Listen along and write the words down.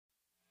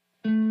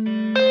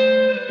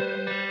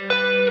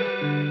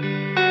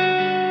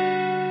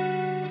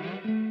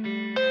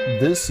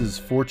This is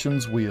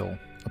Fortune's Wheel,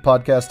 a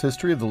podcast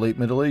history of the late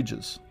Middle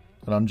Ages,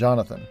 and I'm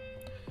Jonathan.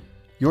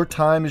 Your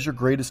time is your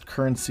greatest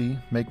currency,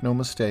 make no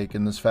mistake,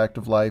 and this fact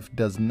of life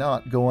does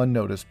not go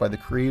unnoticed by the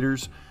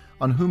creators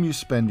on whom you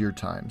spend your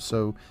time.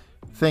 So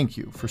thank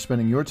you for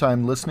spending your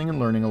time listening and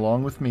learning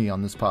along with me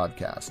on this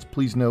podcast.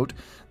 Please note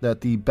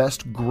that the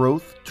best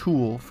growth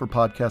tool for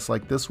podcasts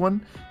like this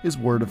one is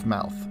word of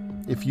mouth.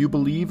 If you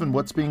believe in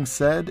what's being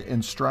said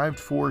and strived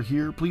for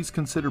here, please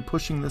consider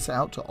pushing this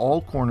out to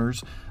all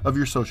corners of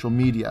your social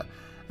media,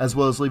 as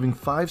well as leaving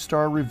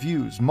 5-star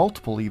reviews,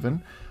 multiple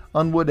even,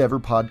 on whatever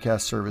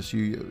podcast service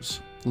you use.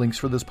 Links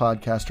for this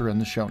podcast are in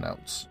the show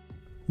notes.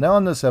 Now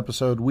on this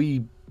episode,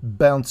 we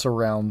bounce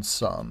around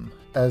some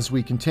as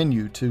we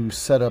continue to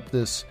set up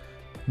this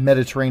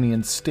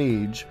Mediterranean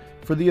stage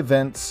for the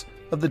events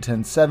of the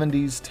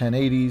 1070s,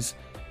 1080s,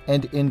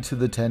 and into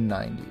the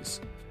 1090s.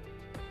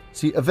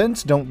 See,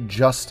 events don't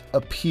just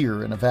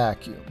appear in a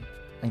vacuum,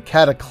 and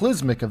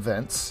cataclysmic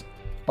events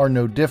are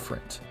no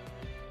different.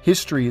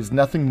 History is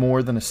nothing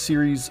more than a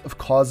series of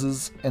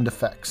causes and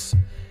effects.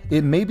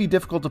 It may be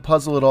difficult to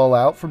puzzle it all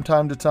out from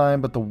time to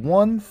time, but the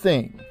one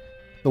thing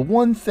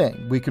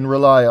we can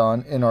rely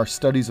on in our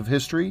studies of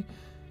history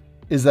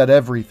is that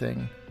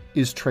everything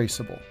is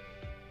traceable,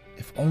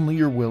 if only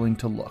you're willing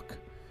to look.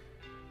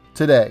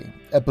 Today,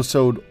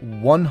 episode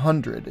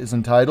 100 is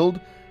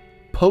entitled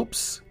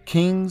Popes,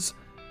 Kings,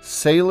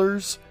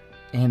 Sailors,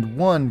 and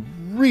One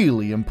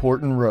Really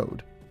Important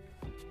Road.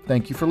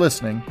 Thank you for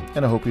listening,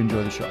 and I hope you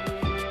enjoy the show.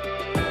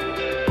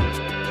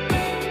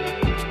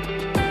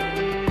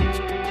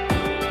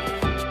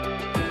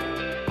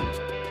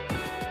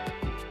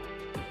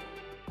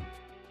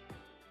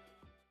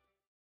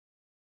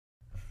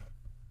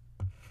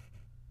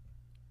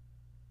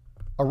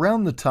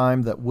 Around the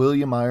time that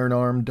William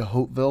Ironarm de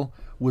Hauteville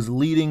was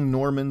leading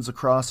Normans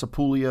across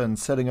Apulia and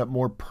setting up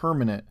more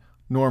permanent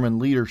Norman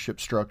leadership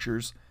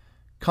structures,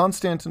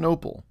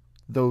 Constantinople,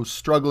 though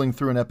struggling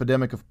through an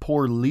epidemic of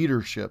poor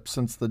leadership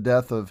since the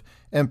death of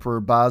Emperor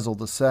Basil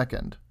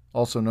II,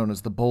 also known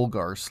as the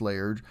Bulgar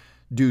Slayer,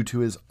 due to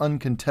his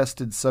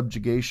uncontested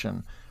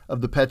subjugation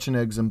of the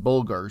Pechenegs and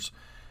Bulgars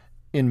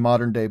in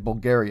modern-day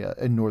Bulgaria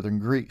and northern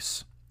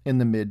Greece in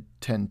the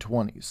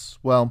mid-1020s.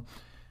 Well,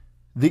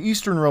 the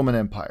Eastern Roman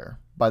Empire,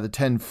 by the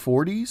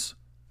 1040s,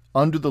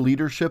 under the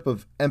leadership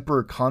of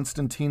Emperor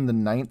Constantine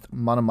IX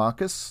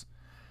Monomachus,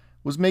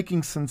 was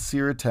making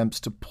sincere attempts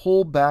to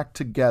pull back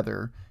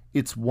together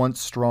its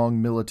once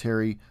strong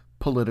military,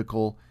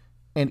 political,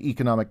 and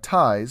economic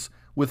ties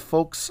with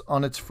folks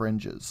on its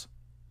fringes.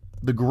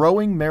 The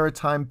growing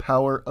maritime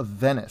power of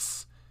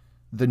Venice,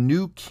 the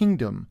new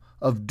kingdom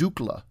of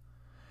Dukla,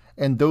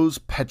 and those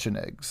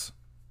Pechenegs.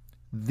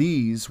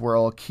 These were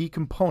all key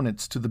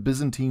components to the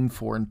Byzantine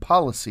foreign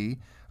policy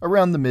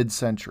around the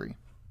mid-century.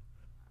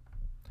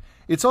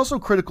 It's also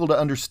critical to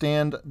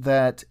understand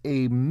that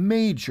a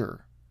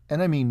major,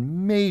 and I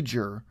mean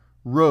major,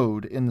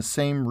 road in the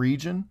same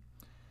region,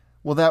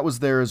 well, that was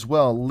there as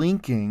well,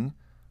 linking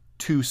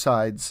two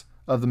sides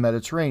of the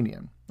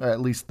Mediterranean, or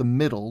at least the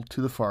middle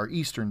to the far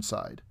eastern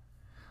side.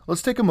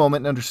 Let's take a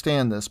moment and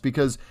understand this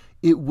because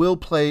it will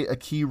play a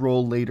key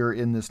role later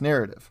in this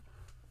narrative.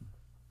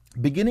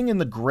 Beginning in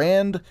the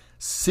grand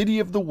city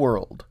of the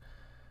world,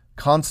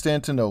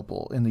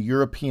 Constantinople in the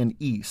European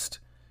East,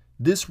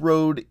 this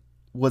road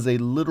was a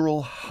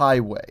literal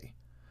highway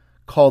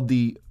called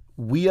the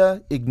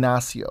Via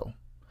Ignacio,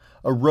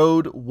 a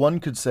road one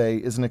could say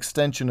is an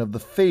extension of the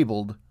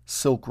fabled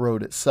Silk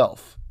Road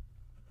itself.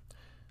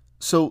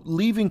 So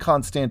leaving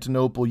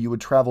Constantinople, you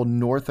would travel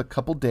north a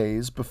couple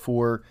days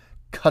before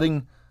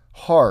cutting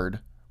hard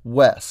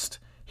west,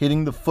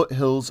 hitting the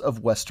foothills of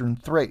western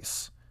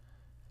Thrace.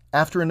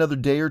 After another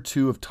day or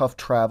two of tough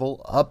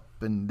travel up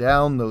and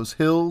down those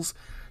hills,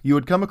 you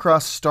would come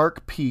across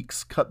stark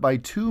peaks cut by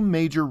two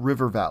major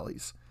river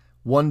valleys,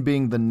 one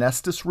being the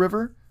Nestus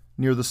River,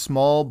 near the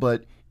small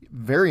but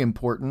very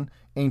important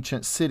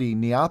ancient city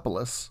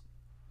Neapolis.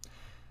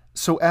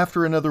 So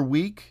after another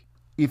week,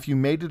 if you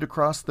made it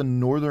across the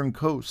northern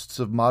coasts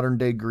of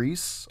modern-day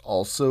Greece,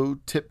 also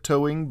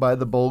tiptoeing by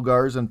the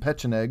Bulgars and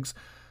Pechenegs,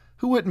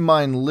 who wouldn't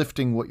mind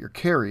lifting what you're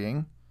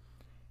carrying,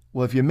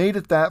 well, if you made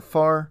it that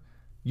far,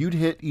 you'd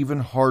hit even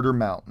harder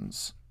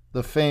mountains,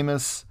 the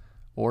famous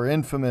or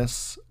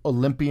infamous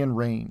Olympian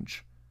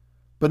Range,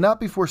 but not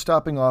before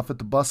stopping off at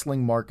the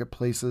bustling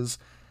marketplaces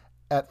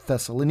at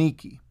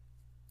Thessaloniki.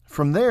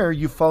 From there,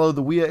 you follow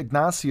the Via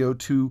Ignacio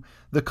to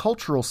the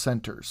cultural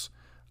centers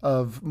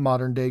of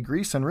modern-day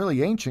Greece and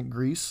really ancient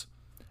Greece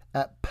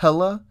at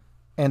Pella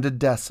and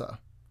Edessa.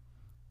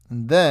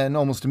 And then,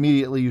 almost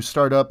immediately, you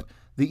start up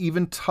the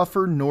even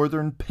tougher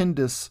northern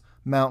Pindus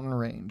mountain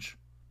range.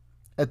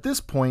 At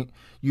this point,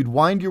 you'd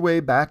wind your way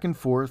back and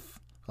forth,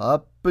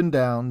 up and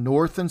down,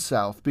 north and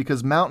south,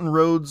 because mountain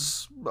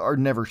roads are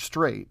never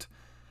straight.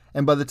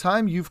 And by the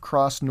time you've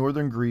crossed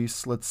northern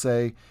Greece, let's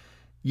say,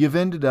 you've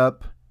ended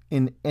up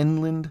in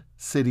inland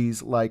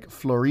cities like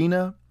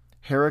Florina,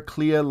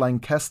 Heraclea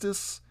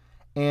Lynkestis,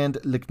 and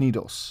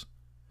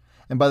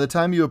And by the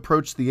time you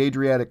approach the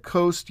Adriatic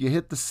coast, you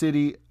hit the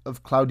city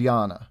of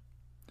Claudiana,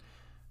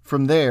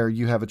 From there,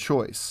 you have a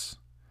choice.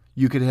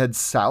 You could head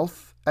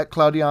south at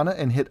Claudiana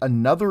and hit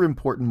another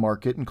important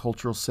market and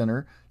cultural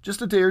center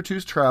just a day or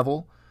two's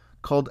travel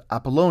called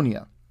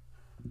Apollonia.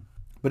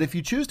 But if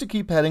you choose to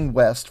keep heading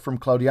west from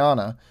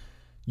Claudiana,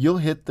 you'll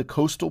hit the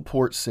coastal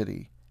port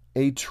city,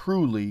 a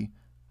truly,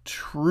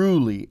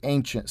 truly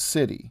ancient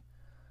city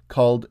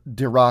called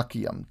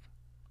Dyrrhachium.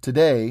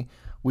 Today,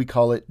 we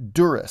call it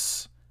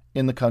Durrës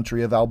in the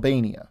country of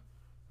Albania.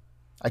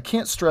 I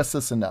can't stress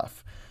this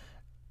enough.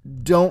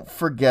 Don't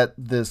forget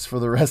this for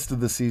the rest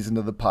of the season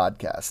of the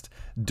podcast.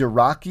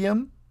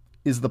 Dyrrhachium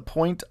is the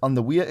point on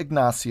the Via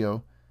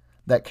Ignacio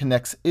that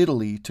connects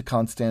Italy to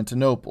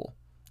Constantinople,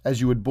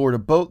 as you would board a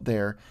boat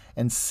there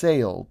and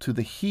sail to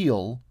the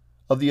heel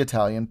of the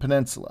Italian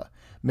peninsula,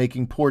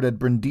 making port at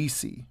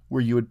Brindisi,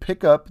 where you would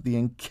pick up the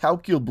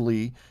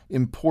incalculably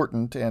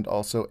important and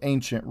also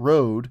ancient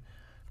road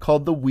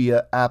called the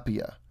Via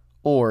Appia,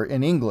 or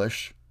in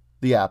English,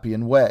 the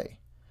Appian Way,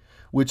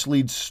 which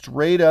leads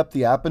straight up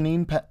the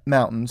Apennine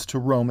Mountains to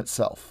Rome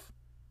itself.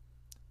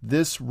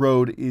 This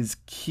road is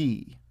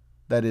key.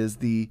 That is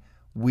the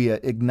Via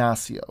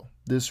Ignacio.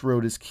 This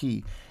road is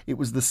key. It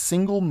was the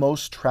single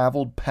most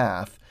traveled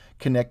path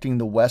connecting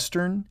the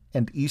Western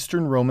and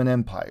Eastern Roman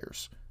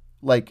empires,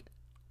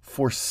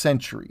 for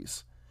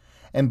centuries.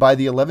 And by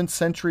the 11th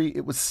century,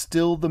 it was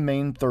still the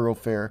main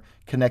thoroughfare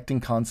connecting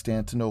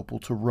Constantinople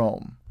to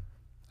Rome.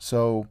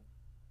 So,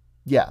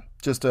 yeah,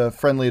 just a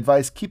friendly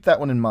advice. Keep that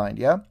one in mind,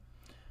 yeah?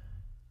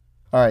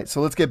 All right,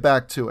 so let's get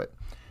back to it.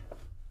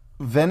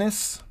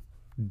 Venice,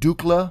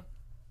 Dukla,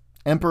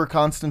 Emperor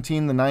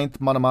Constantine IX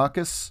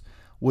Monomachus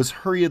was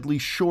hurriedly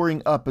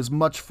shoring up as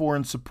much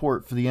foreign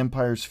support for the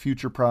empire's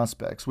future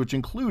prospects, which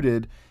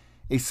included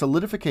a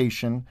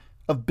solidification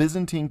of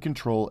Byzantine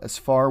control as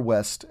far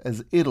west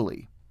as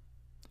Italy.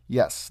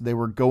 Yes, they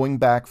were going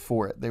back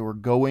for it. They were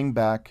going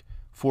back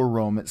for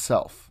Rome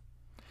itself.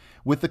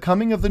 With the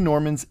coming of the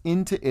Normans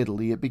into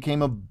Italy, it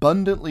became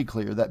abundantly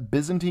clear that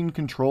Byzantine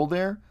control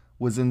there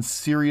was in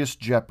serious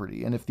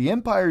jeopardy, and if the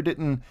empire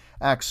didn't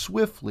act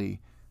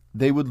swiftly,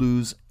 they would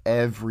lose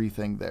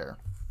everything there.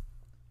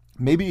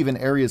 Maybe even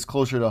areas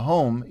closer to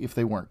home if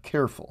they weren't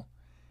careful.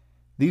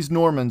 These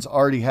Normans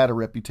already had a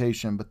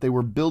reputation, but they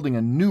were building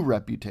a new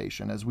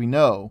reputation, as we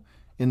know,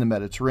 in the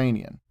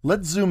Mediterranean.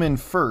 Let's zoom in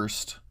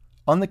first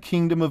on the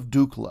Kingdom of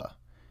Dukla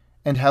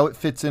and how it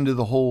fits into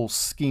the whole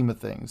scheme of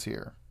things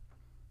here.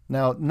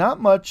 Now, not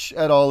much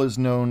at all is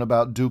known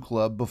about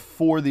Dukla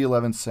before the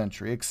 11th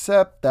century,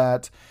 except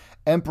that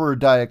Emperor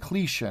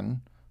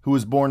Diocletian, who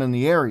was born in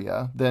the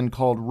area, then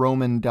called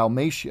Roman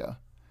Dalmatia,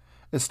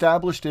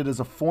 established it as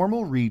a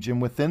formal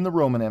region within the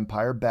Roman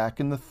Empire back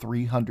in the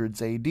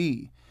 300s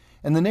AD.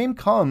 And the name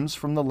comes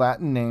from the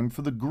Latin name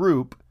for the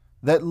group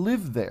that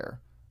lived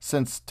there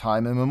since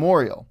time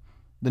immemorial,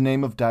 the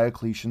name of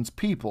Diocletian's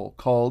people,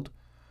 called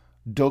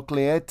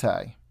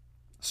Docleatae.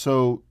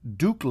 So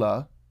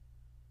Dukla,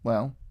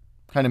 well,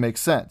 kind of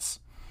makes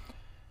sense.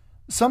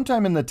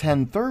 Sometime in the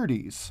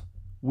 1030s,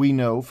 we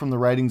know from the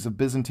writings of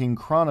Byzantine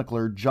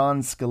chronicler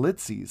John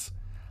Skylitzes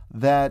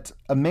that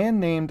a man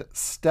named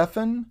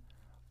Stefan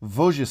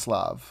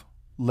Vojislav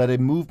led a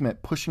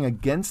movement pushing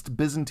against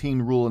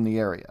Byzantine rule in the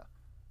area,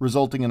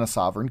 resulting in a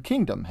sovereign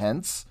kingdom,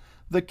 hence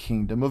the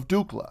Kingdom of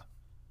Dukla.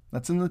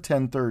 That's in the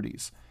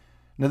 1030s.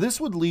 Now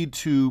this would lead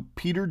to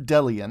Peter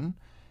Delian,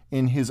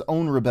 in his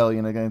own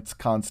rebellion against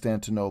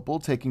Constantinople,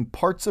 taking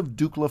parts of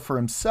Dukla for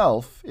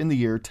himself in the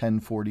year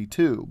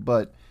 1042.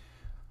 But,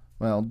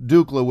 well,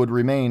 Dukla would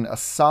remain a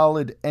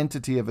solid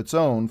entity of its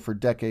own for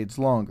decades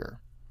longer.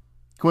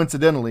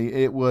 Coincidentally,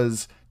 it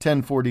was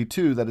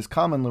 1042 that is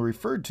commonly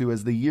referred to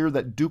as the year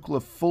that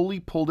Dukla fully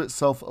pulled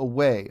itself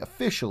away,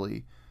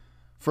 officially,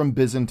 from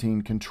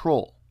Byzantine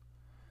control.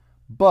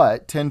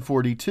 But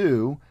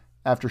 1042,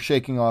 after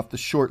shaking off the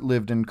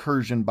short-lived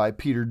incursion by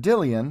Peter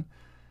Delian,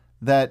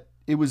 that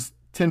it was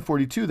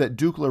 1042 that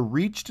Dukla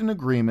reached an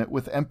agreement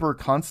with Emperor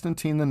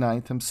Constantine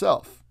IX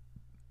himself,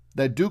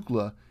 that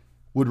Dukla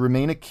would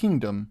remain a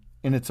kingdom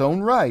in its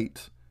own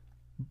right,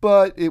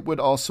 but it would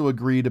also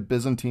agree to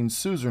Byzantine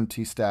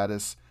suzerainty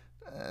status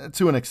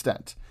to an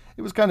extent.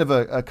 It was kind of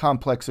a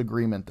complex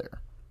agreement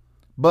there,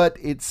 but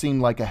it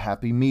seemed like a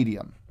happy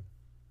medium.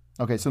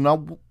 Okay, so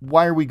now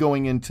why are we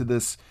going into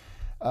this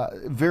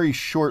very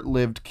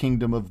short-lived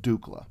kingdom of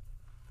Dukla?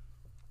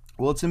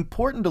 Well, it's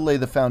important to lay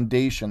the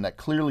foundation that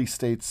clearly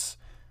states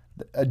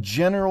a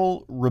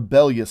general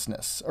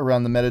rebelliousness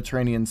around the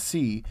Mediterranean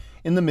Sea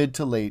in the mid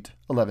to late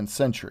 11th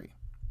century.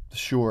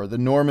 Sure, the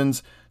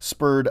Normans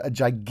spurred a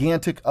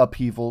gigantic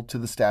upheaval to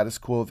the status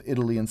quo of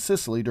Italy and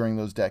Sicily during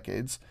those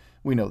decades.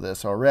 We know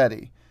this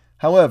already.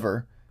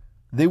 However,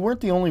 they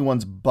weren't the only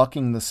ones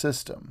bucking the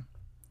system.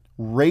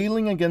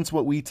 Railing against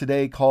what we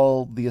today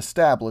call the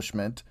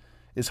establishment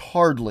is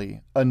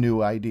hardly a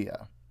new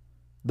idea.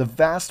 The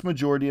vast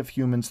majority of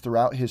humans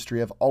throughout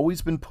history have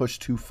always been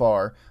pushed too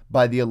far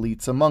by the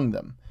elites among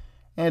them,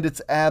 and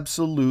it's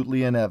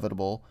absolutely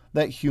inevitable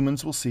that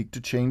humans will seek to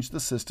change the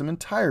system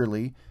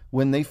entirely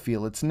when they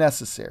feel it's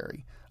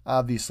necessary,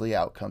 Obviously,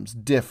 outcomes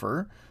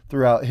differ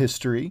throughout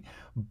history,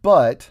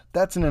 but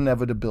that's an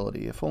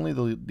inevitability. If only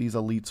these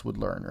elites would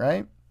learn,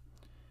 right?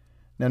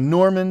 Now,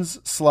 Normans,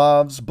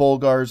 Slavs,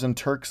 Bulgars, and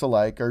Turks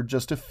alike are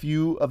just a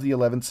few of the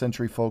 11th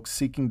century folks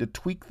seeking to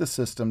tweak the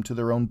system to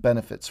their own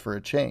benefits for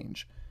a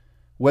change.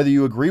 Whether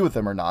you agree with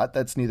them or not,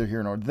 that's neither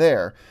here nor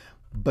there,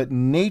 but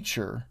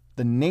nature,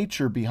 the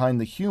nature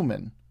behind the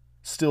human,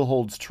 still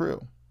holds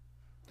true.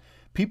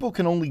 People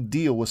can only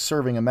deal with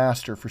serving a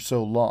master for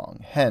so long,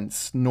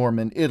 hence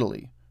Norman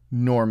Italy,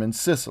 Norman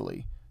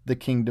Sicily, the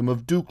Kingdom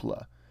of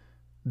Dukla.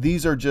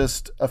 These are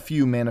just a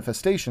few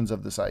manifestations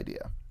of this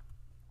idea.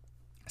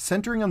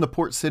 Centering on the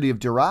port city of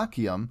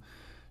Dyrrhachium,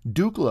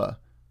 Dukla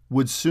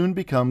would soon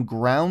become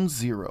ground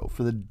zero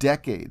for the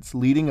decades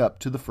leading up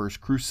to the First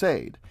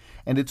Crusade,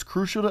 and it's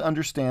crucial to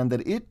understand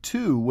that it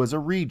too was a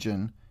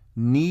region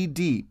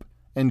knee-deep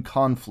in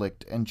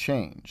conflict and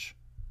change.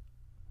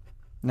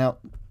 Now,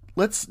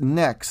 let's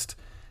next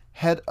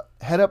head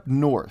up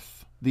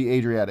north the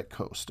Adriatic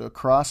coast,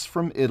 across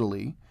from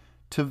Italy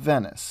to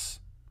Venice.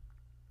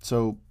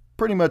 So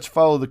pretty much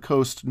follow the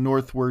coast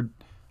northward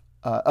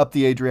up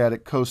the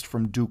Adriatic coast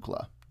from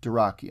Dukla,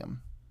 Dyrrhachium.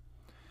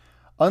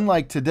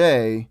 Unlike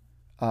today,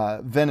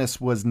 Venice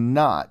was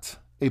not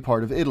a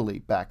part of Italy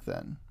back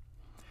then.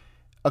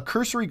 A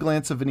cursory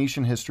glance of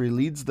Venetian history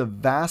leads the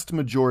vast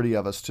majority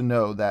of us to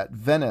know that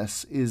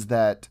Venice is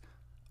that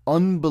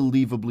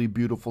unbelievably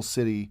beautiful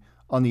city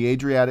on the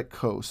Adriatic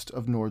coast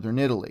of northern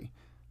Italy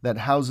that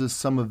houses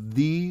some of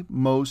the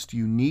most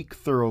unique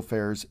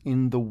thoroughfares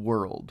in the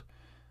world.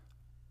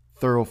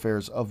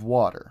 Thoroughfares of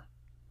water.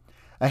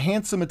 A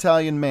handsome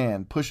Italian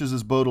man pushes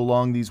his boat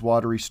along these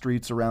watery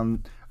streets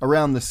around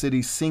the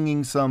city,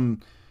 singing some,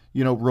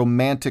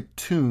 romantic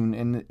tune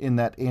in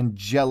that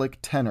angelic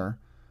tenor,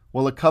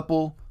 while a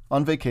couple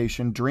on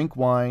vacation drink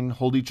wine,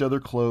 hold each other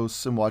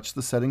close, and watch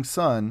the setting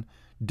sun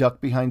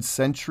duck behind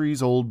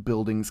centuries-old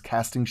buildings,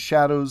 casting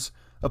shadows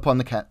upon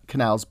the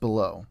canals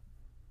below.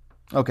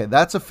 Okay,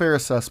 that's a fair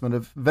assessment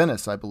of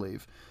Venice, I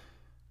believe.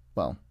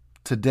 Well,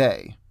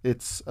 today,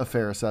 it's a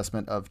fair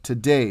assessment of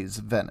today's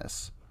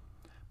Venice.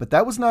 But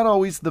that was not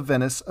always the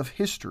Venice of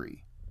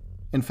history.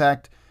 In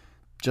fact,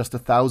 just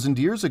 1,000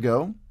 years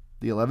ago,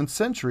 the 11th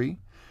century,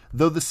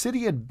 though the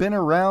city had been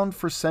around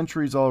for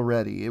centuries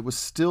already, it was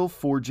still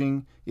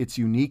forging its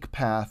unique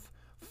path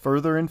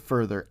further and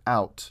further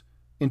out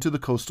into the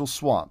coastal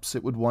swamps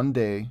it would one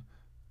day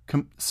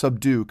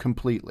subdue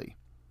completely.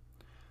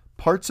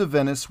 Parts of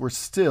Venice were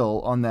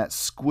still on that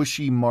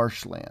squishy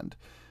marshland,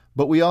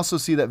 but we also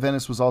see that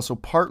Venice was also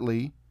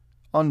partly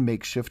on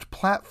makeshift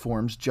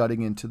platforms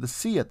jutting into the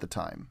sea at the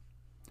time.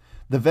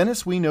 The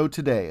Venice we know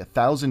today,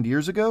 1,000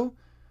 years ago,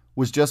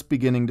 was just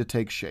beginning to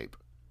take shape.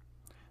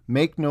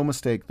 Make no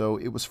mistake, though,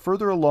 it was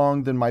further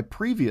along than my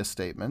previous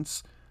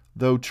statements,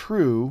 though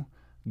true,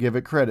 give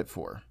it credit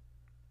for.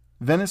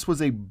 Venice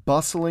was a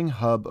bustling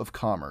hub of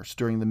commerce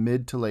during the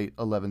mid to late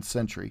 11th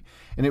century,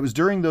 and it was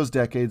during those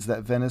decades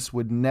that Venice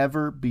would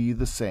never be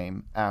the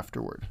same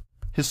afterward.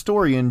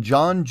 Historian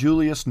John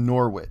Julius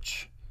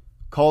Norwich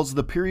calls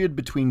the period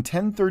between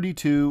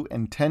 1032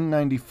 and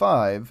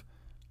 1095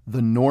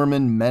 the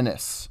Norman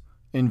Menace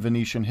in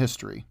Venetian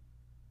history.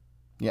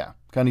 Yeah,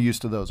 kind of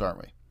used to those, aren't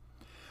we?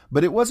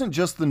 But it wasn't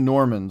just the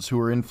Normans who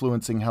were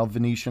influencing how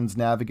Venetians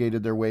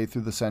navigated their way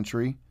through the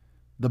century.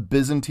 The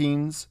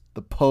Byzantines,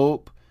 the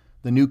Pope,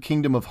 the new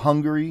Kingdom of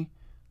Hungary,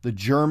 the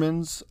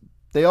Germans,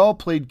 they all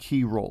played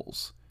key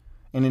roles.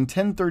 And in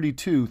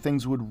 1032,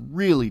 things would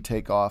really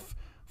take off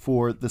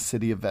for the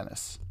city of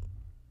Venice.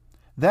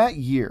 That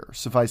year,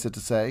 suffice it to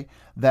say,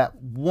 that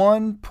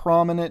one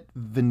prominent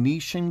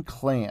Venetian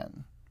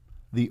clan,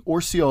 the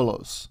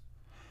Orsiolos,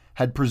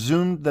 had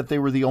presumed that they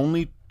were the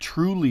only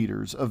true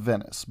leaders of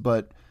Venice,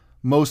 but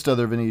most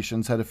other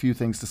Venetians had a few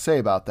things to say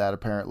about that,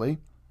 apparently.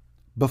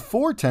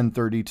 Before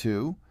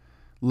 1032,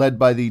 led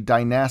by the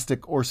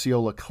dynastic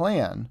Orsiola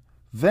clan,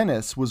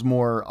 Venice was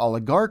more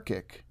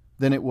oligarchic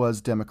than it was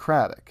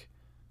democratic,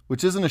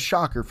 which isn't a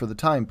shocker for the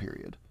time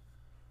period.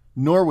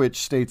 Norwich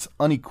states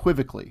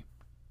unequivocally,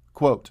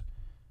 quote,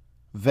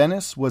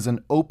 "Venice was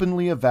an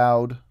openly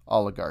avowed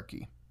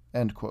oligarchy,"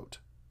 end quote.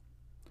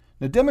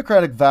 Now,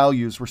 democratic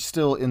values were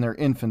still in their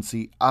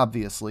infancy,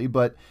 obviously,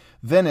 but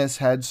Venice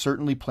had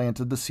certainly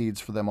planted the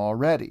seeds for them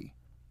already.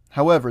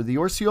 However, the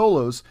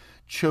Orsiolos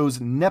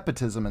chose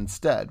nepotism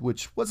instead,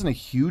 which wasn't a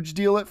huge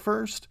deal at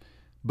first,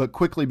 but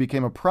quickly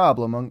became a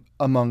problem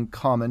among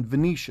common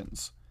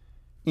Venetians.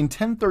 In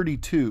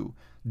 1032,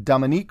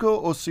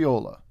 Domenico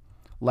Orsiola,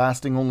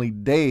 lasting only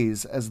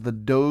days as the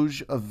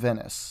Doge of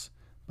Venice.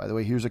 By the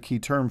way, here's a key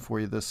term for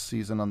you this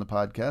season on the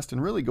podcast,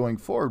 and really going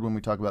forward when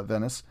we talk about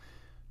Venice.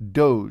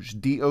 Doge,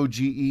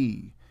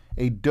 D-O-G-E.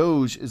 A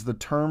doge is the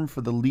term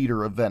for the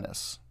leader of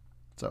Venice.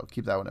 So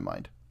keep that one in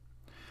mind.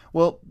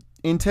 Well,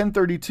 in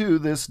 1032,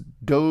 this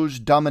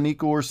Doge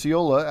Domenico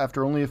Orsiola,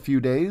 after only a few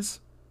days,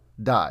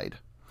 died.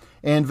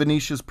 And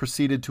Venetians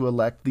proceeded to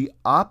elect the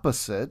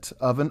opposite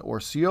of an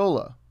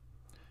Orsiola,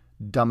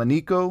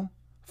 Domenico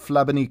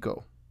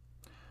Flabenico.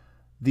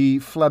 The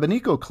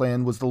Flabenico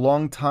clan was the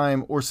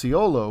longtime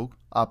Orseolo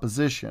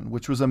opposition,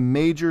 which was a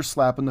major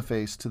slap in the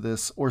face to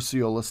this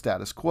Orseola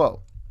status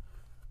quo.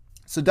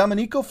 So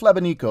Domenico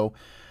Flabenico,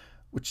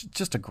 which is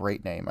just a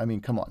great name, I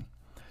mean, come on.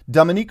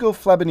 Domenico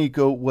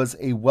Flabenico was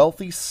a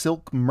wealthy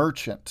silk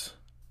merchant.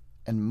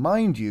 And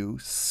mind you,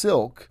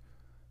 silk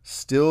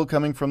still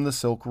coming from the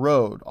Silk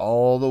Road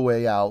all the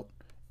way out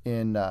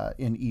in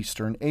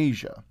Eastern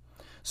Asia.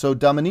 So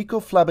Domenico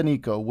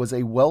Flabenico was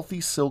a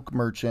wealthy silk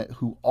merchant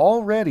who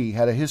already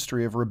had a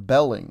history of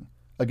rebelling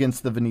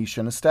against the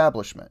Venetian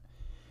establishment.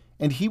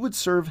 And he would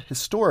serve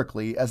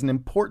historically as an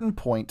important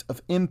point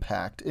of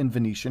impact in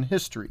Venetian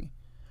history.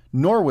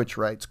 Norwich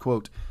writes,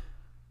 quote,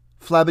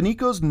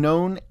 Flabenico's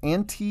known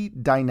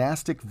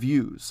anti-dynastic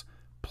views,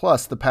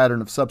 plus the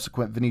pattern of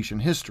subsequent Venetian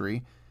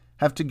history,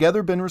 have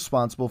together been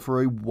responsible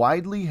for a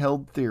widely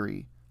held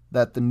theory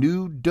that the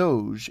new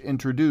Doge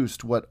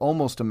introduced what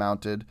almost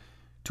amounted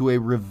to a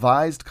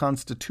revised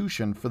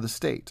constitution for the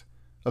state,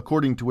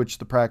 according to which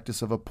the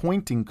practice of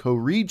appointing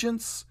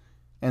co-regents,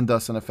 and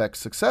thus in effect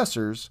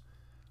successors,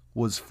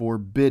 was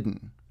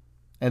forbidden,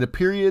 and a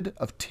period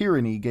of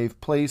tyranny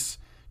gave place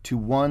to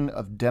one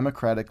of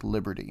democratic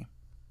liberty.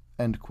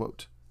 End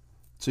quote.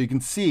 So you can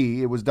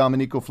see it was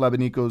Domenico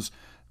Flabenico's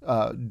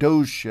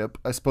Dogeship,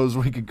 I suppose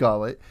we could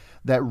call it,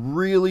 that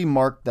really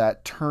marked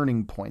that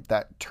turning point,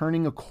 that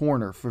turning a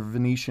corner for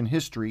Venetian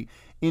history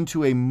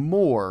into a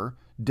more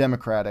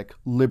democratic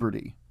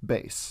liberty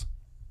base.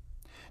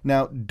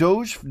 Now,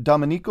 Doge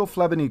Domenico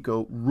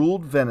Flabenico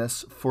ruled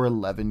Venice for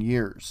 11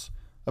 years.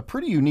 A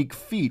pretty unique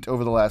feat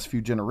over the last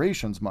few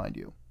generations, mind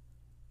you.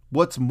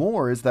 What's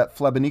more is that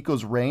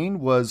Flabenico's reign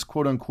was,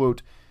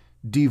 quote-unquote,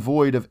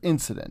 devoid of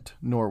incident,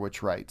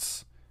 Norwich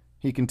writes.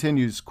 He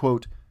continues,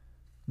 quote,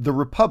 the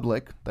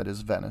Republic, that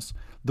is Venice,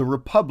 the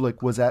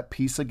Republic was at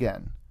peace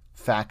again.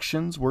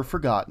 Factions were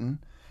forgotten,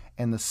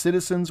 and the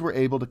citizens were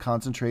able to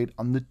concentrate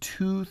on the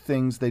two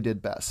things they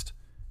did best,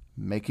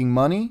 making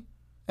money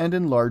and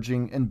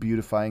enlarging and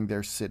beautifying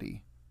their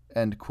city.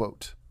 End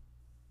quote.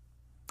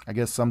 I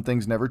guess some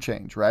things never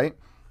change, right?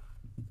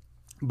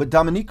 But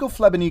Domenico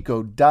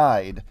Flabenico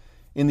died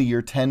in the year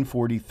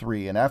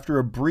 1043, and after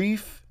a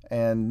brief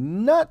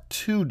and not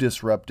too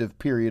disruptive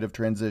period of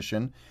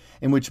transition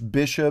in which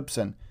bishops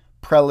and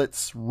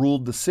prelates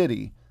ruled the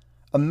city,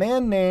 a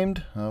man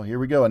named, oh, here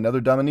we go,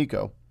 another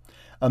Domenico,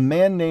 a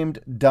man named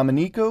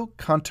Domenico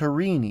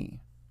Contarini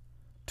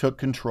took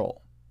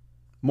control,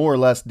 more or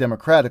less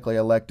democratically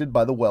elected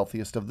by the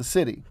wealthiest of the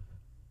city.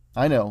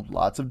 I know,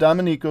 lots of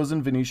Domenicos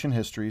in Venetian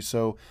history,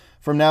 so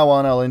from now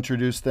on I'll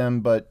introduce them,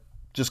 but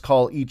just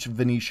call each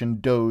Venetian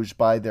Doge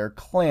by their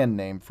clan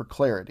name for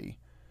clarity.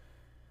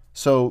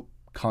 So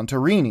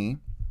Contarini,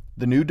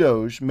 the new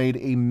Doge, made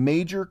a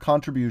major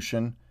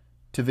contribution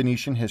to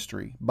Venetian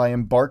history by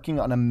embarking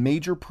on a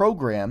major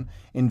program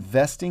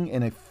investing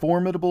in a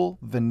formidable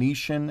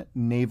Venetian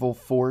naval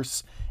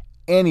force.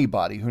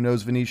 Anybody who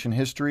knows Venetian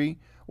history,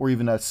 or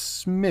even a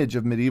smidge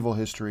of medieval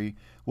history,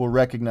 will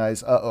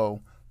recognize,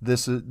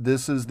 this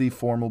is the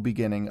formal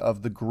beginning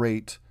of the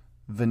great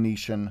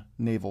Venetian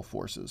naval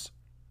forces.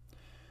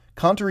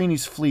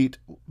 Contarini's fleet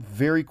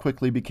very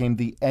quickly became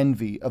the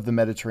envy of the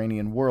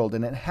Mediterranean world,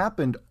 and it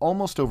happened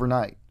almost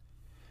overnight.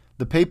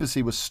 The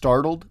papacy was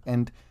startled,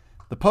 and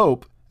the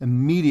Pope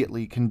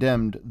immediately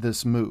condemned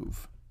this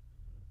move.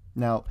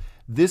 Now,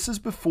 this is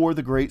before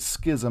the Great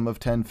Schism of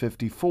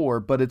 1054,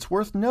 but it's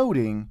worth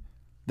noting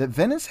that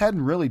Venice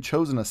hadn't really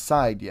chosen a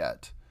side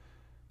yet,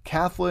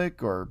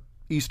 Catholic or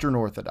Eastern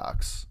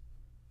Orthodox.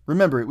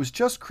 Remember, it was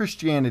just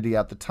Christianity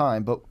at the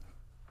time, but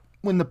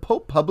when the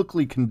Pope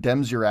publicly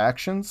condemns your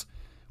actions,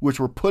 which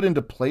were put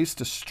into place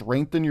to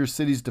strengthen your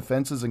city's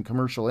defenses and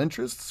commercial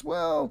interests,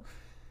 well,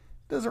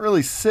 it doesn't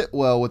really sit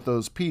well with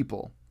those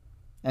people.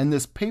 And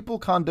this papal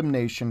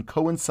condemnation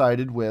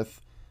coincided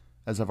with,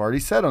 as I've already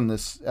said on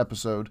this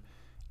episode,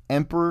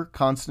 Emperor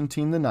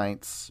Constantine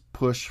IX's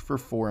push for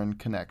foreign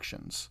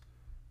connections.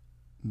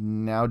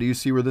 Now do you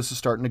see where this is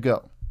starting to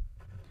go?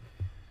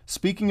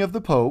 Speaking of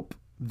the Pope,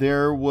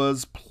 there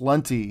was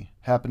plenty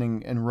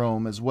happening in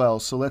Rome as well,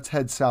 so let's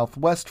head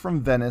southwest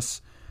from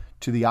Venice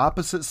to the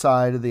opposite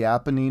side of the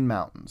Apennine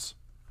Mountains.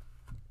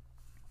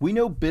 We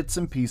know bits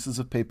and pieces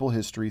of papal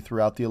history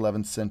throughout the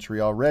 11th century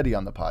already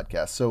on the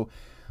podcast, so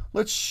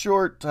let's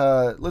sort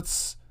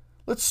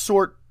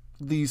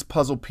these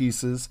puzzle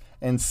pieces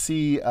and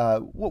see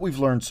what we've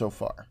learned so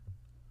far.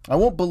 I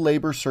won't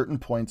belabor certain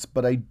points,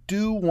 but I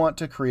do want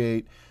to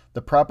create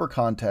the proper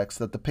context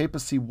that the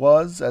papacy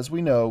was, as we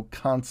know,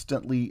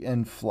 constantly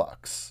in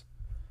flux.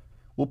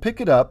 We'll pick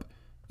it up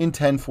in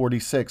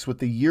 1046 with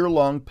the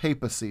year-long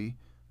papacy,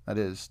 that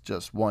is,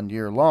 just 1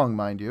 year long,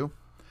 mind you,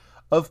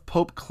 of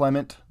Pope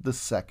Clement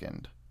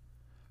II,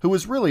 who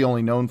was really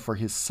only known for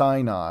his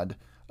synod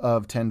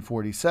of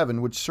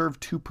 1047, which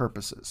served two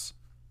purposes.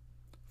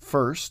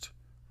 First,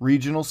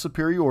 regional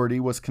superiority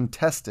was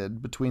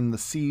contested between the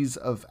sees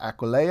of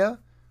Aquileia,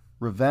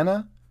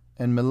 Ravenna,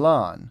 and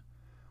Milan,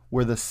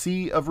 where the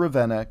See of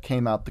Ravenna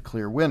came out the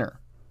clear winner.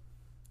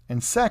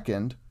 And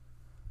second,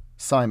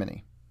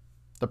 simony.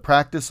 the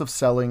practice of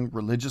selling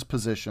religious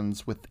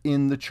positions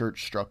within the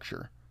church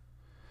structure.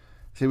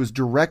 It was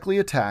directly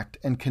attacked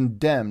and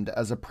condemned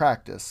as a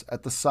practice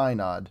at the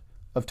Synod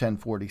of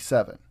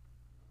 1047.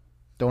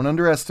 Don't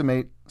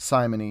underestimate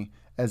simony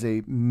as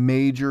a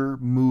major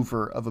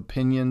mover of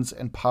opinions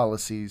and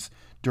policies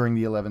during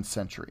the 11th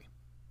century.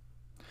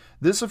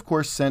 This, of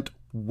course, sent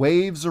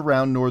waves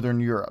around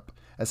Northern Europe,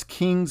 as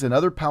kings and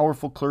other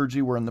powerful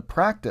clergy were in the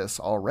practice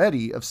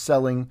already of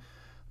selling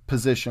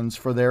positions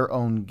for their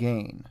own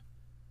gain.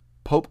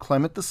 Pope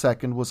Clement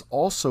II was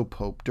also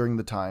pope during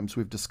the times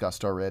we've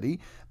discussed already,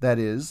 that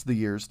is, the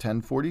years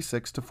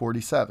 1046 to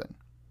 47.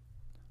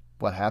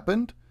 What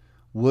happened?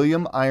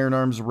 William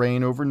Ironarm's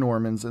reign over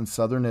Normans in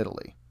southern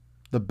Italy,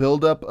 the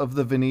buildup of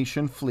the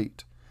Venetian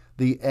fleet,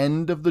 the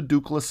end of the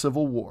Ducal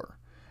Civil War,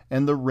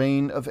 and the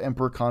reign of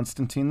Emperor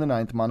Constantine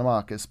IX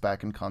Monomachus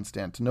back in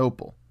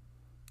Constantinople.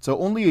 So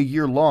only a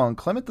year long,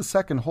 Clement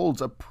II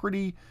holds a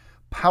pretty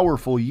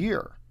powerful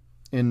year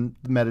in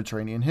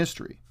Mediterranean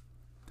history.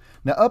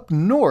 Now up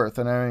north,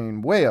 and I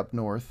mean way up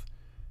north,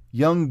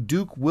 young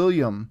Duke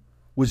William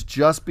was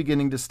just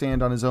beginning to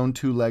stand on his own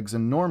two legs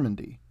in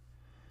Normandy,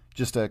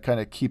 just to kind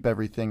of keep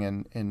everything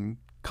in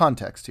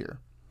context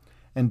here.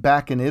 And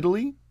back in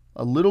Italy,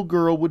 a little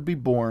girl would be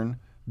born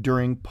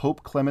during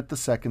Pope Clement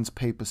II's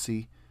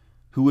papacy,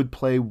 who would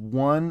play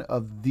one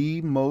of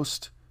the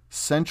most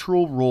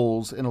central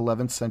roles in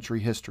 11th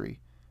century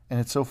history. And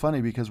it's so funny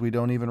because we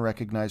don't even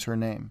recognize her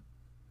name.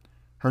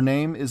 Her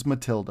name is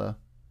Matilda.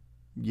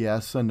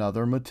 Yes,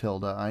 another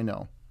Matilda, I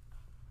know.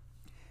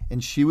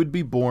 And she would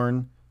be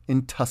born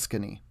in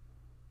Tuscany.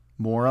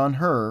 More on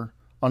her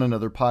on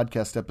another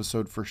podcast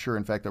episode for sure.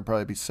 In fact, there'll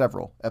probably be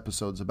several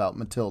episodes about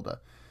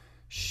Matilda.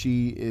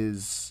 She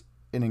is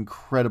an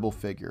incredible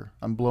figure.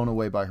 I'm blown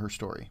away by her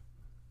story.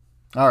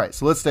 All right,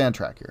 so let's stay on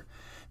track here.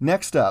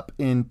 Next up,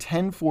 in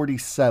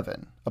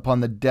 1047,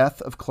 upon the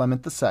death of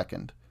Clement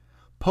II,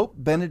 Pope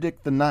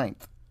Benedict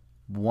IX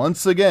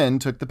once again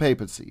took the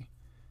papacy.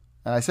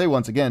 And I say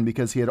once again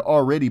because he had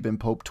already been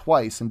pope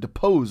twice and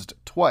deposed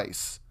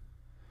twice.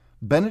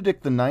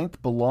 Benedict IX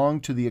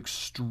belonged to the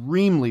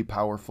extremely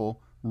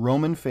powerful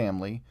Roman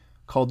family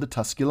called the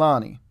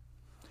Tusculani,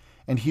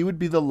 and he would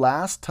be the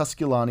last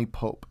Tusculani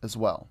pope as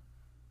well.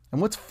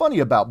 And what's funny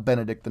about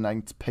Benedict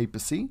IX's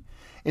papacy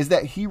is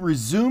that he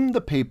resumed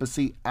the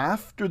papacy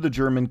after the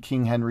German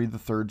King Henry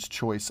III's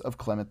choice of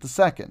Clement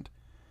II.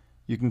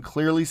 You can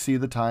clearly see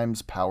the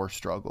time's power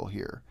struggle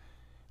here.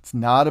 It's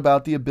not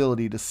about the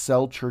ability to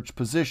sell church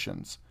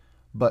positions,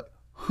 but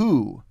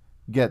who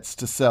gets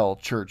to sell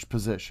church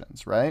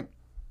positions, right?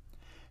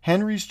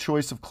 Henry's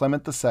choice of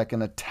Clement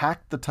II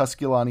attacked the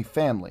Tusculani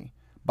family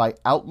by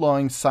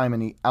outlawing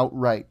simony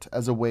outright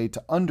as a way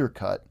to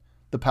undercut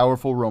the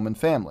powerful Roman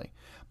family.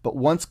 But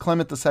once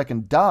Clement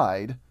II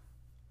died,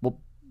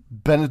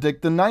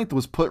 Benedict IX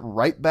was put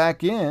right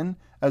back in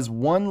as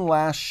one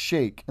last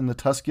shake in the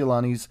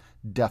Tusculani's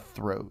death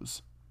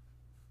throes.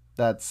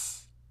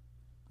 That's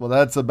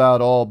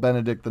about all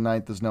Benedict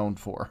IX is known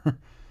for.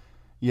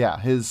 Yeah,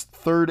 his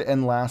third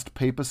and last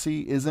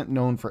papacy isn't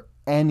known for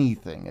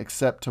anything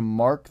except to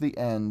mark the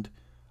end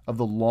of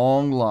the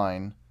long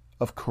line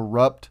of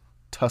corrupt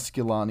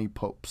Tusculani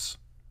popes.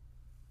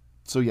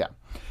 So yeah,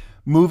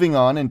 moving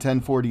on in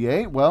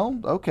 1048, well,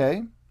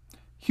 okay,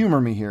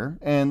 humor me here,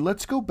 and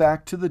let's go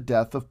back to the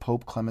death of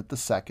Pope Clement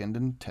II in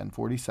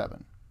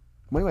 1047.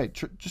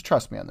 Just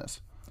trust me on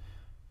this.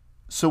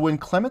 So when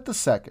Clement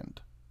II,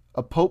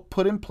 a pope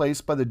put in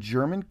place by the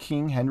German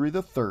King Henry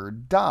III,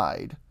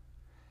 died,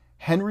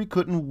 Henry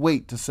couldn't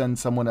wait to send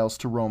someone else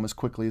to Rome as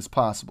quickly as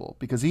possible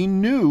because he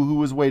knew who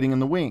was waiting in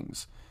the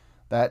wings,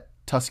 that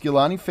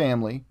Tusculani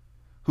family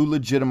who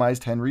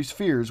legitimized Henry's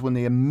fears when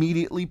they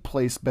immediately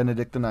placed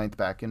Benedict IX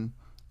back in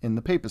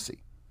the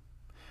papacy.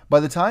 By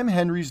the time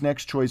Henry's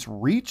next choice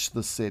reached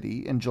the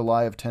city in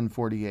July of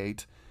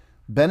 1048,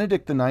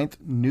 Benedict IX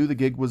knew the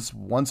gig was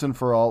once and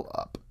for all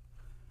up.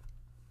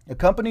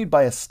 Accompanied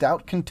by a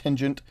stout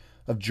contingent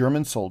of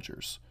German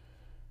soldiers,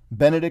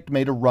 Benedict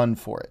made a run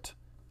for it,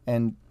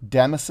 and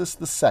Damasus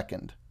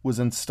II was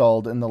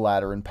installed in the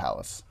Lateran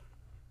Palace.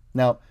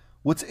 Now,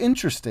 what's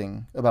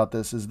interesting about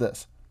this is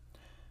this.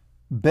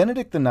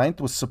 Benedict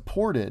IX was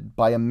supported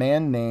by a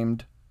man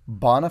named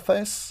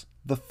Boniface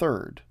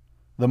III,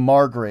 the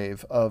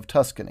Margrave of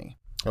Tuscany.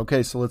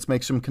 Okay, so let's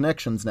make some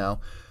connections now.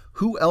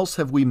 Who else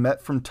have we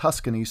met from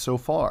Tuscany so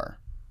far?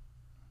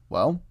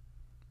 Well,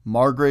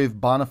 Margrave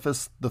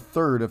Boniface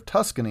III of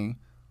Tuscany,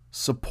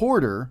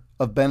 supporter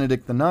of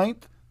Benedict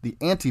IX, the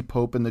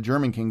anti-pope in the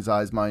German king's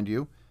eyes, mind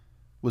you,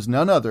 was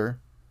none other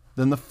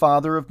than the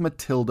father of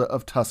Matilda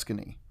of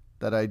Tuscany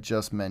that I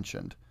just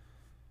mentioned.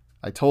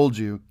 I told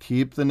you,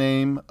 keep the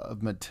name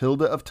of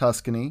Matilda of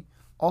Tuscany,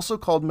 also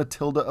called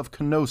Matilda of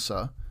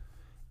Canossa,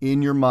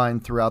 in your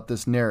mind throughout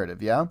this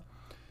narrative, yeah?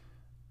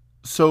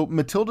 So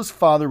Matilda's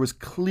father was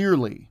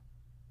clearly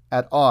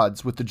at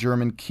odds with the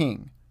German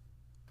king.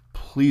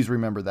 Please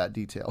remember that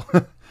detail.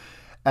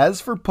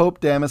 As for Pope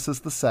Damasus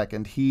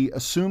II, he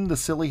assumed the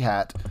silly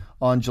hat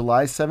on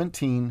July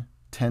 17,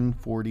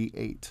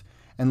 1048.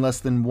 and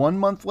less than 1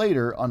 month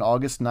later, on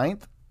August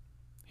 9th,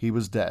 he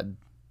was dead.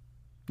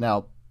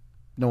 Now,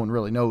 no one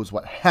really knows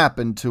what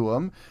happened to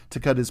him to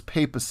cut his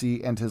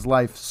papacy and his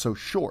life so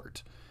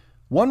short.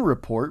 One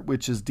report,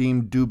 which is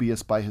deemed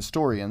dubious by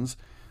historians,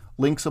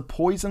 links a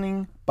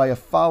poisoning by a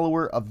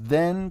follower of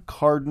then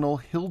Cardinal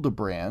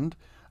Hildebrand,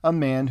 a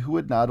man who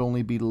would not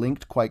only be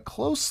linked quite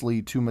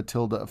closely to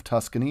Matilda of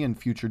Tuscany in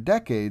future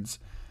decades,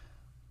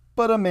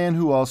 but a man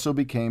who also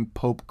became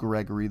Pope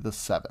Gregory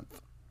VII.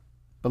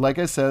 But like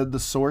I said, the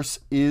source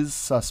is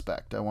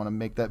suspect. I want to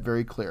make that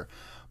very clear.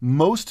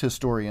 Most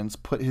historians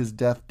put his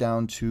death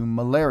down to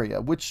malaria,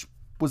 which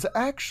was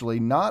actually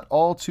not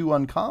all too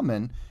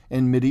uncommon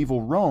in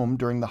medieval Rome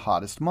during the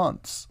hottest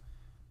months.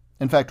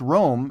 In fact,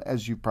 Rome,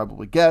 as you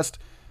probably guessed,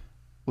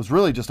 was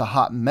really just a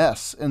hot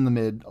mess in the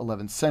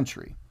mid-11th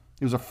century.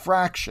 It was a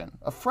fraction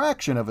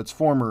of its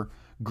former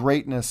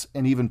greatness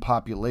and even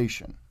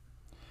population.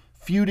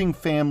 Feuding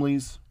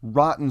families,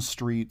 rotten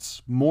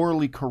streets,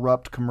 morally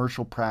corrupt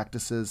commercial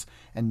practices,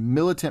 and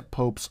militant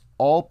popes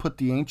all put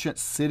the ancient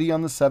city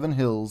on the Seven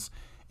Hills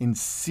in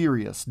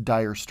serious,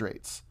 dire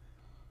straits.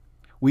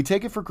 We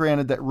take it for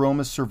granted that Rome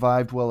has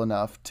survived well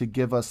enough to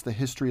give us the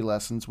history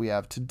lessons we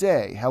have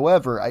today.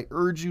 However, I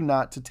urge you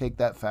not to take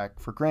that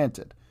fact for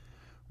granted.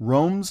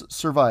 Rome's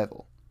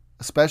survival,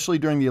 especially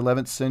during the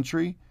 11th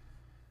century,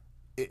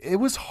 it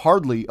was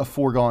hardly a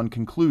foregone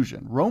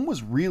conclusion. Rome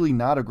was really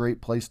not a great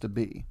place to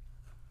be.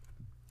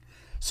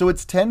 So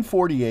it's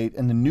 1048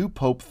 and the new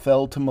pope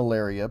fell to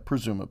malaria,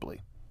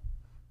 presumably.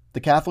 The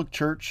Catholic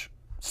Church,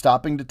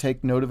 stopping to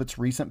take note of its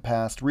recent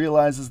past,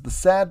 realizes the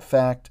sad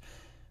fact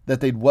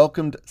that they'd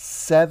welcomed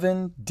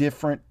 7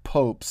 different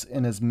popes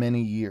in as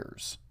many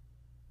years.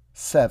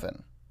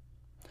 7.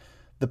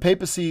 The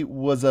papacy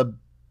was a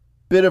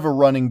bit of a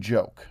running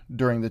joke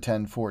during the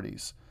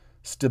 1040s.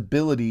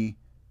 Stability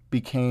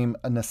became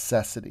a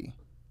necessity.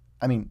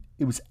 I mean,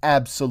 it was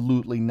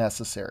absolutely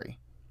necessary.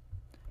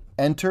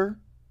 Enter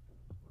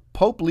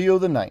Pope Leo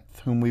IX,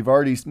 whom we've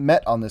already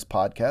met on this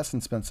podcast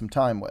and spent some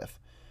time with.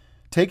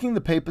 Taking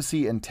the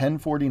papacy in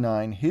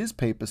 1049, his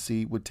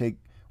papacy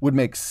would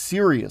make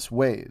serious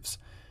waves,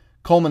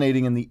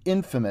 culminating in the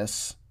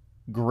infamous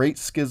Great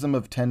Schism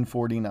of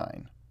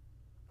 1049.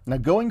 Now,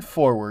 going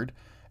forward,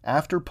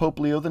 after Pope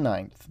Leo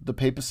IX, the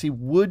papacy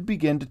would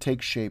begin to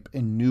take shape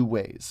in new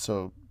ways,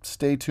 so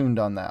stay tuned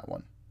on that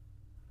one.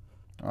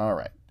 All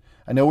right.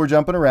 I know we're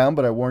jumping around,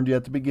 but I warned you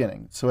at the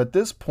beginning. So at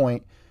this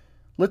point,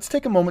 let's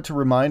take a moment to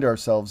remind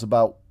ourselves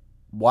about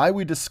why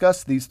we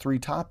discussed these 3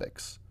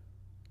 topics: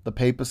 the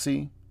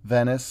papacy,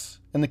 Venice,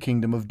 and the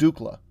Kingdom of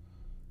Dukla.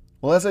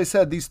 Well, as I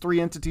said, these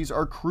 3 entities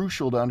are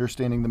crucial to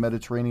understanding the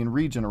Mediterranean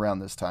region around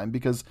this time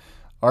because,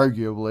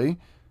 arguably,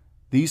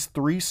 these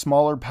 3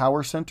 smaller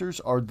power centers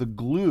are the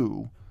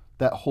glue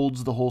that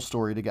holds the whole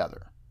story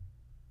together.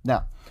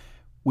 Now,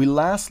 we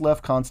last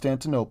left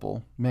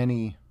Constantinople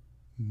many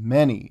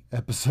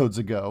episodes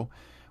ago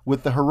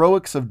with the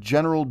heroics of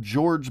General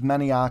George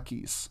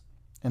Maniakes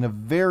and a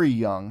very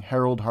young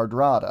Harold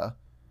Hardrada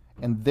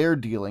and their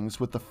dealings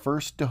with the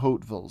first de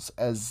Hautevilles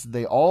as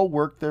they all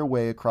worked their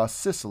way across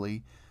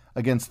Sicily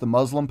against the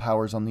Muslim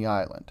powers on the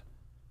island.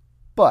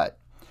 But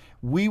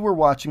we were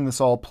watching this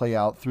all play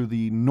out through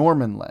the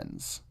Norman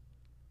lens.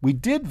 We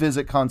did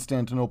visit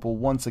Constantinople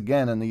once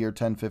again in the year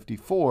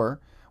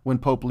 1054 when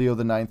Pope Leo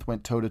IX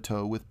went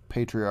toe-to-toe with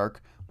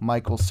Patriarch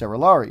Michael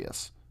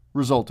Cerularius,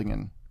 resulting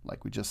in,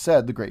 like we just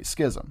said, the Great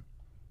Schism.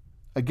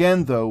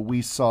 Again, though,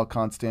 we saw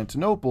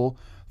Constantinople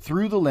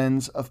through the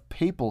lens of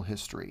papal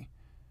history.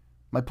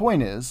 My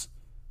point is,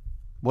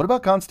 what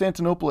about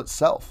Constantinople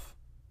itself?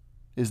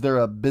 Is there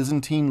a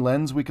Byzantine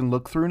lens we can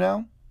look through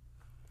now?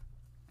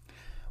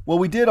 Well,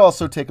 we did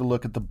also take a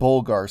look at the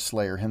Bulgar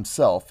Slayer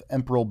himself,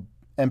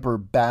 Emperor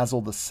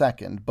Basil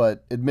II,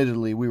 but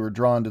admittedly we were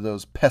drawn to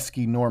those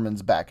pesky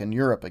Normans back in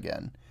Europe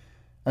again.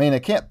 I mean, I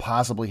can't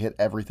possibly hit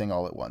everything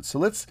all at once, so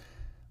let's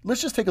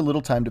just take a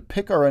little time to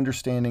pick our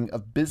understanding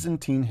of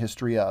Byzantine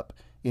history up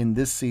in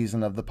this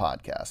season of the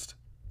podcast.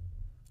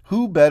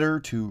 Who better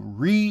to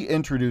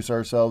reintroduce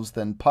ourselves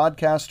than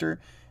podcaster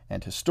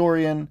and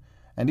historian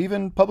and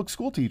even public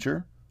school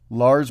teacher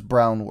Lars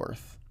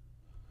Brownworth.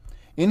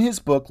 In his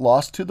book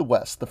Lost to the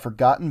West, The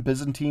Forgotten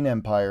Byzantine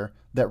Empire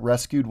That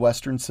Rescued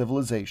Western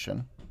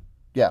Civilization,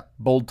 yeah,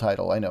 bold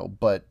title, I know,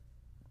 but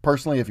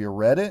personally if you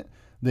read it,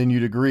 then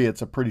you'd agree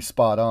it's a pretty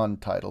spot-on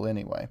title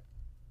anyway.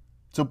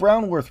 So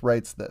Brownworth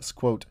writes this,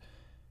 quote,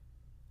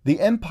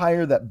 "The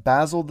empire that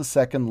Basil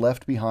II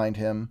left behind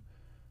him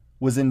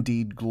was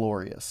indeed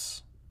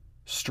glorious,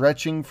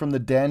 stretching from the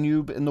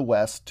Danube in the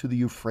west to the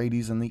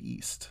Euphrates in the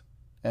east."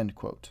 End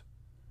quote.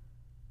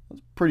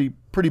 That's a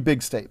pretty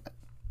big statement.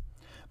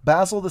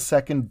 Basil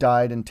II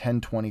died in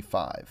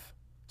 1025.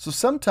 So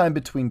sometime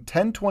between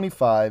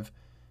 1025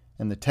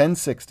 and the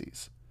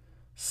 1060s,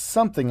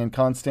 something in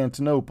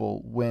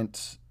Constantinople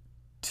went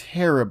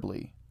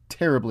terribly,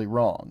 terribly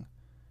wrong.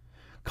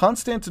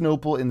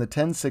 Constantinople in the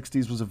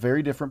 1060s was a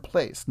very different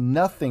place,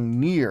 nothing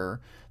near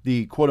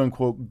the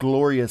quote-unquote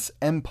glorious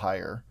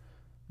empire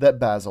that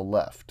Basil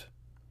left.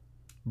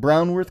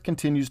 Brownworth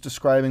continues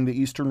describing the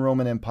Eastern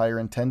Roman Empire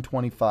in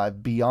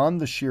 1025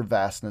 beyond the sheer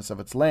vastness of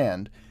its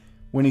land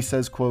when he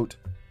says, quote,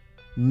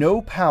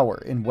 "No power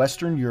in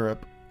Western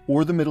Europe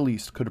or the Middle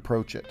East could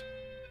approach it.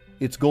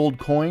 Its gold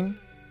coin,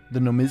 the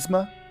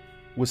numisma,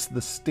 was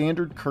the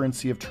standard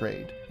currency of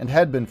trade, and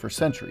had been for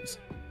centuries,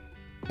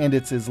 and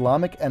its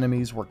Islamic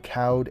enemies were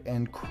cowed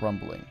and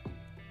crumbling.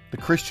 The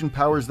Christian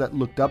powers that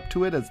looked up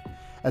to it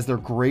as their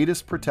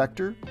greatest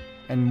protector,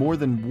 and more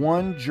than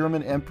one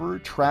German emperor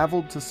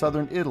traveled to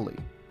southern Italy,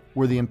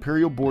 where the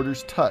imperial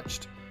borders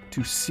touched,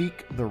 to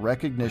seek the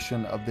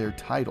recognition of their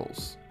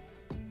titles."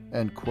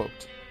 End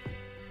quote.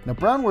 Now,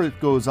 Brownworth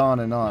goes on,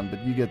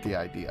 but you get the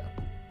idea.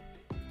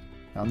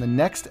 Now, in the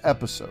next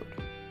episode,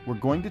 we're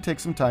going to take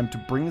some time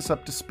to bring us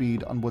up to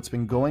speed on what's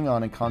been going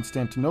on in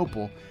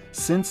Constantinople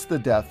since the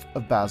death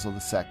of Basil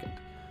II.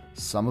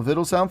 Some of it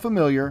will sound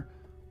familiar,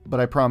 but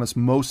I promise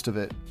most of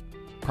it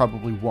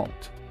probably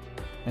won't.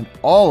 And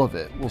all of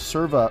it will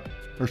serve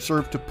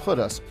to put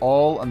us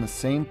all on the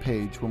same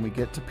page when we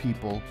get to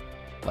people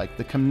like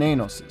the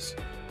Komnenoses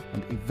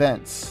and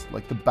events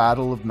like the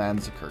Battle of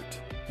Manzikert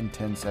in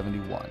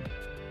 1071.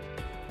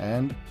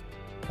 And,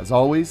 as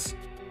always,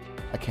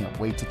 I can't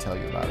wait to tell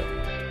you about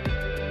it.